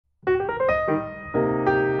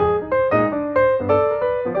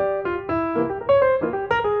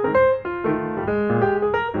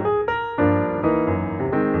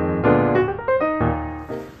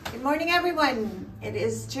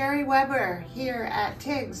Gerry Weber here at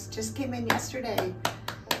Tigs. Just came in yesterday.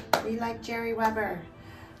 We like Gerry Weber.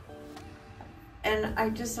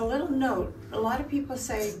 And just a little note, a lot of people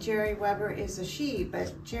say Gerry Weber is a she,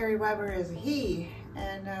 but Gerry Weber is a he.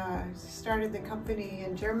 And started the company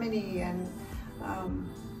in Germany and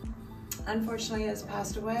unfortunately has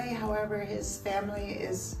passed away. However, his family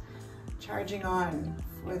is charging on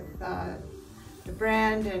with the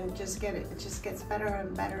brand, and it just gets better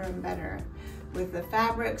and better and better with the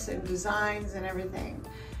fabrics and designs and everything.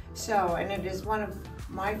 So, and it is one of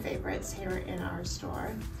my favorites here in our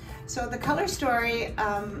store. So the color story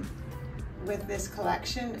with this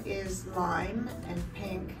collection is lime and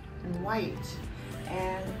pink and white,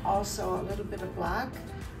 and also a little bit of black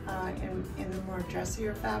in the more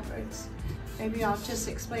dressier fabrics. Maybe I'll just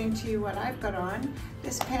explain to you what I've got on.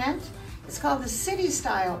 This pant, it's called the City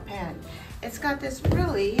Style pant. It's got this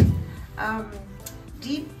really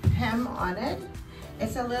deep hem on it.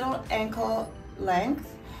 It's a little ankle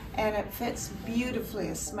length and it fits beautifully.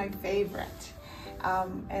 It's my favorite.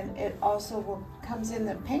 And it also comes in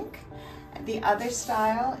the pink. The other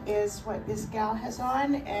style is what this gal has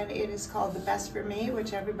on, and it is called the Best For Me,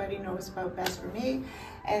 which everybody knows about Best For Me.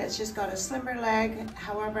 And it's just got a slimmer leg,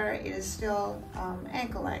 however, it is still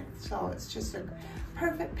ankle length. So it's just a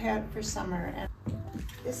perfect pant for summer. And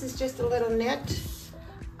this is just a little knit,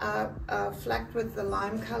 flecked with the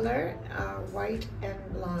lime color, white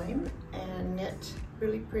and lime, and knit,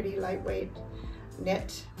 really pretty lightweight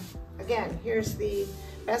knit. Again, here's the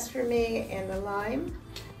Best For Me in the lime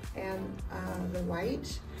and the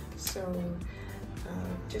white. So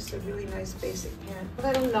just a really nice basic pant. A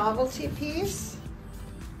little novelty piece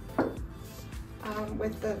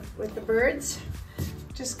with the birds.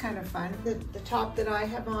 Just kind of fun. The top that I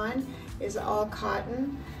have on is all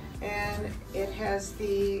cotton, and it has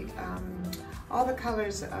the all the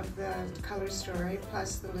colors of the color story,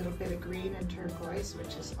 plus the little bit of green and turquoise,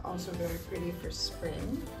 which is also very pretty for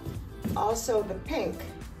spring. Also, the pink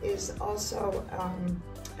is also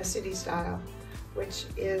a City Style, which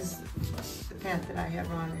is the pant that I have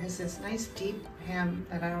on. It has this nice deep hem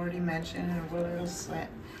that I already mentioned, and a little slit.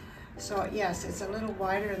 So yes, it's a little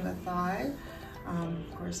wider in the thigh.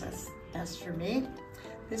 Of course, that's Best For Me.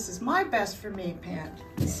 This is my Best For Me pant,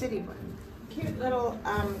 the city one. Cute little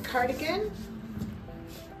cardigan.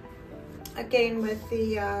 Again with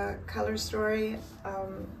the color story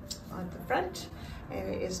on the front,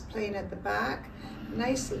 and it is plain at the back.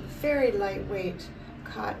 Nice, very lightweight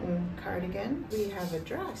cotton cardigan. We have a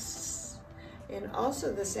dress in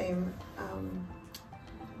also the same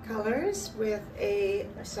colors with a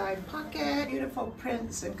side pocket. Beautiful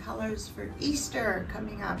prints and colors for Easter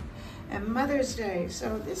coming up and Mother's Day.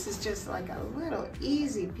 So this is just like a little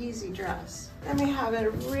easy peasy dress. Then we have a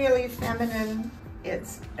really feminine,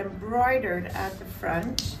 it's embroidered at the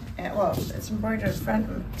front, and well, it's embroidered front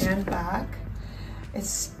and back.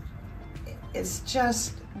 It's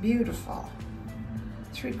just beautiful.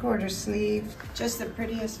 3/4 sleeve, just the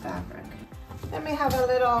prettiest fabric. Then we have a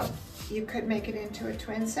little, you could make it into a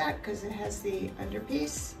twin set because it has the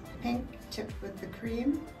underpiece, pink tipped with the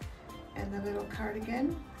cream, and the little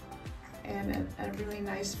cardigan, and a really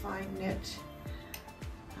nice fine knit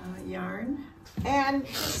yarn. And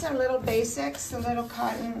just some little basics, a little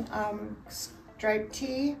cotton striped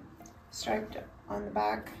tee, striped on the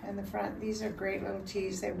back and the front. These are great little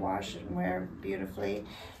tees. They wash and wear beautifully.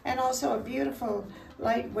 And also a beautiful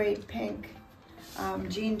lightweight pink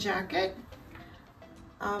jean jacket.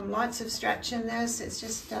 Lots of stretch in this. It's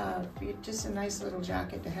just a nice little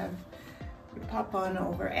jacket to have you pop on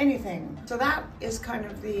over anything. So that is kind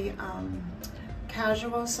of the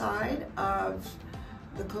casual side of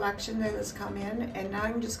the collection that has come in. And now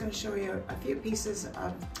I'm just going to show you a few pieces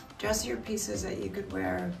of dressier pieces that you could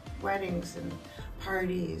wear weddings and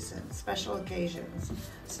parties and special occasions.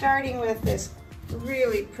 Starting with this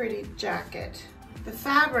really pretty jacket. The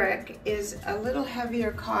fabric is a little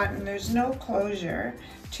heavier cotton. There's no closure,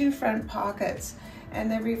 2 front pockets,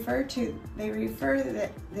 and they refer to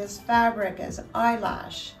this fabric as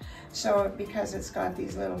eyelash. So because it's got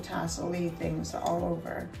these little tassel-y things all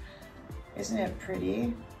over. Isn't it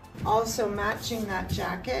pretty? Also matching that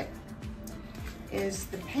jacket is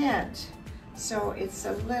the pant. So it's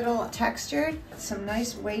a little textured, some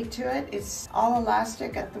nice weight to it. It's all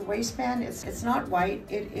elastic at the waistband. It's not white,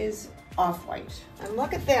 it is off-white. And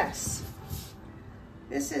look at this.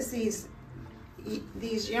 This is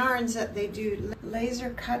these yarns that they do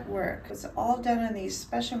laser cut work. It's all done on these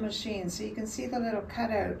special machines. So you can see the little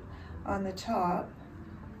cutout on the top,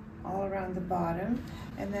 all around the bottom.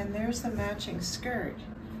 And then there's the matching skirt.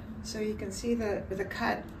 So you can see the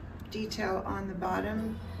cut detail on the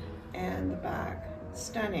bottom and the back.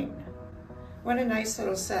 Stunning. What a nice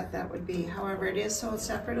little set that would be. However, it is sold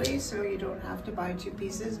separately, so you don't have to buy 2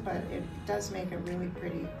 pieces, but it does make a really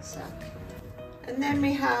pretty set. And then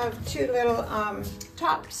we have 2 little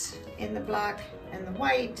tops in the black and the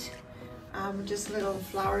white. Just a little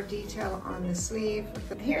flower detail on the sleeve.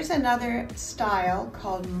 Here's another style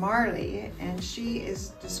called Marley, and she is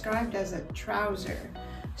described as a trouser.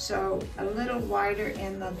 So a little wider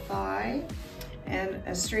in the thigh and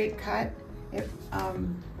a straight cut. It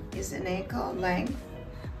is an ankle length,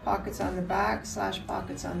 pockets on the back, slash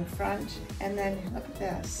pockets on the front, and then look at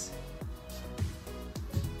this.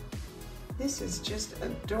 This is just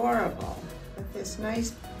adorable with this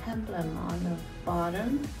nice peplum on the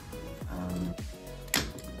bottom.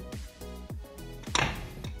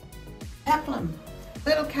 Peplum,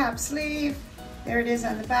 little cap sleeve. There it is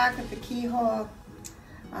on the back with the keyhole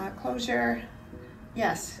closure.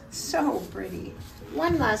 Yes, so pretty.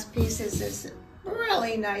 One last piece is this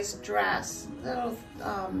really nice dress, little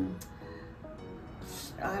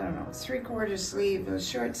I don't know, 3/4 sleeve, a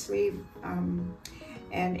short sleeve,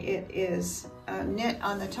 and it is knit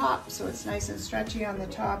on the top, so it's nice and stretchy on the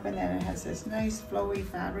top, and then it has this nice flowy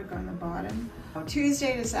fabric on the bottom.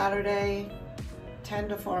 Tuesday to Saturday, 10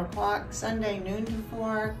 to 4 o'clock, Sunday noon to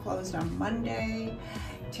 4, closed on Monday.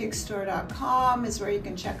 Tigstore.com is where you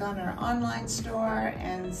can check on our online store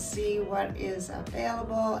and see what is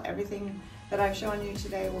available. Everything that I've shown you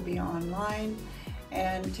today will be online.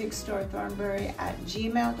 And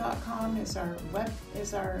tigstore@gmail.com is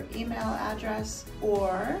our email address,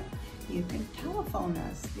 or you can telephone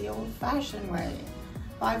us the old-fashioned way,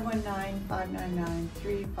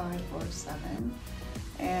 519-599-3547.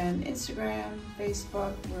 And Instagram,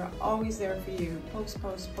 Facebook, we're always there for you.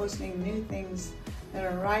 Posting new things that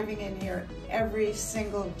are arriving in here every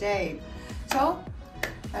single day. So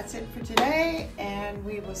that's it for today, and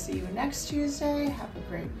we will see you next Tuesday. Have a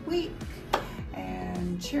great week,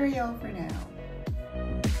 and cheerio for now.